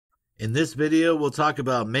In this video, we'll talk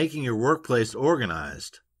about making your workplace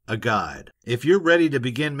organized, a guide. If you're ready to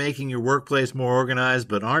begin making your workplace more organized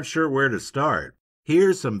but aren't sure where to start,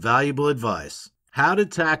 here's some valuable advice. How to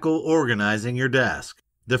tackle organizing your desk.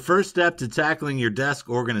 The first step to tackling your desk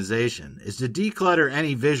organization is to declutter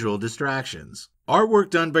any visual distractions. Artwork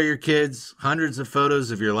done by your kids, hundreds of photos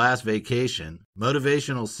of your last vacation,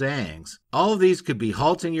 motivational sayings, all of these could be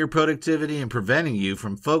halting your productivity and preventing you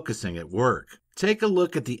from focusing at work. Take a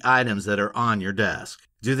look at the items that are on your desk.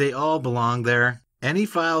 Do they all belong there? Any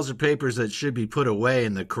files or papers that should be put away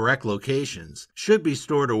in the correct locations should be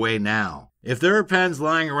stored away now. If there are pens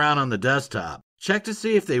lying around on the desktop, check to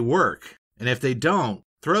see if they work, and if they don't,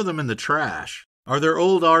 throw them in the trash. Are there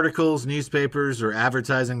old articles, newspapers, or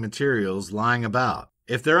advertising materials lying about?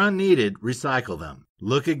 If they're unneeded, recycle them.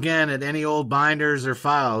 Look again at any old binders or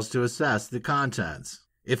files to assess the contents.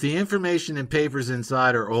 If the information and papers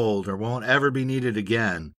inside are old or won't ever be needed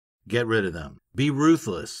again, get rid of them. Be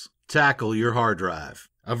ruthless. Tackle your hard drive.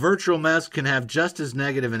 A virtual mess can have just as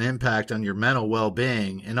negative an impact on your mental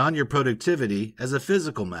well-being and on your productivity as a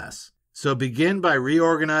physical mess. So begin by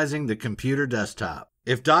reorganizing the computer desktop.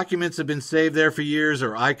 If documents have been saved there for years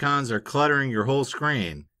or icons are cluttering your whole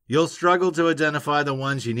screen, you'll struggle to identify the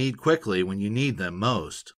ones you need quickly when you need them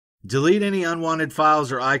most. Delete any unwanted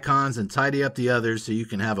files or icons and tidy up the others so you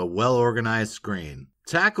can have a well-organized screen.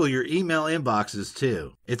 Tackle your email inboxes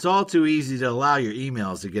too. It's all too easy to allow your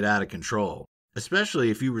emails to get out of control,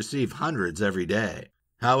 especially if you receive hundreds every day.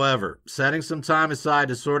 However, setting some time aside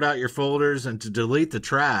to sort out your folders and to delete the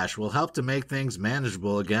trash will help to make things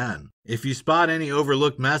manageable again. If you spot any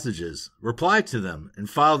overlooked messages, reply to them and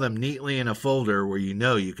file them neatly in a folder where you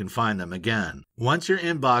know you can find them again. Once your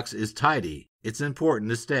inbox is tidy, it's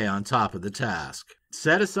important to stay on top of the task.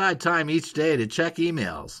 Set aside time each day to check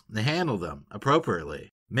emails and handle them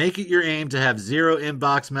appropriately. Make it your aim to have 0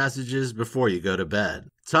 inbox messages before you go to bed.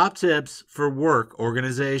 Top tips for work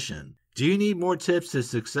organization. Do you need more tips to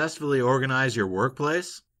successfully organize your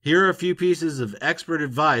workplace? Here are a few pieces of expert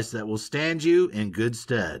advice that will stand you in good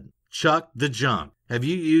stead. Chuck the junk. Have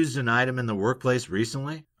you used an item in the workplace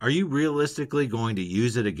recently? Are you realistically going to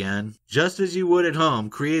use it again? Just as you would at home,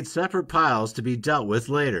 create separate piles to be dealt with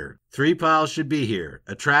later. 3 piles should be here: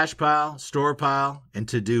 a trash pile, store pile, and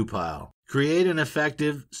to-do pile. Create an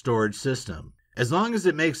effective storage system. As long as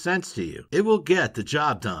it makes sense to you, it will get the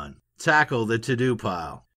job done. Tackle the to-do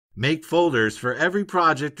pile. Make folders for every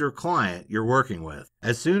project or client you're working with.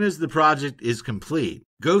 As soon as the project is complete,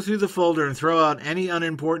 go through the folder and throw out any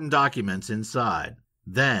unimportant documents inside.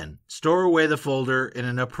 Then, store away the folder in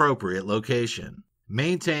an appropriate location.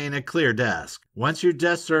 Maintain a clear desk. Once your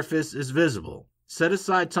desk surface is visible, set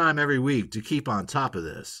aside time every week to keep on top of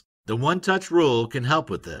this. The one-touch rule can help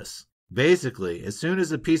with this. Basically, as soon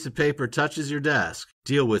as a piece of paper touches your desk,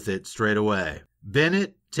 deal with it straight away. Bin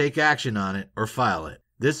it, take action on it, or file it.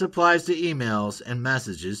 This applies to emails and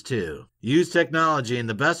messages too. Use technology in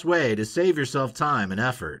the best way to save yourself time and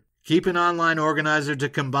effort. Keep an online organizer to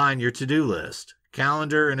combine your to-do list,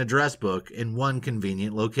 calendar, and address book in one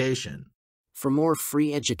convenient location. For more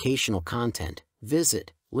free educational content,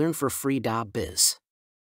 visit learnforfree.biz.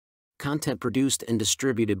 Content produced and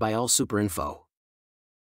distributed by AllSuperInfo.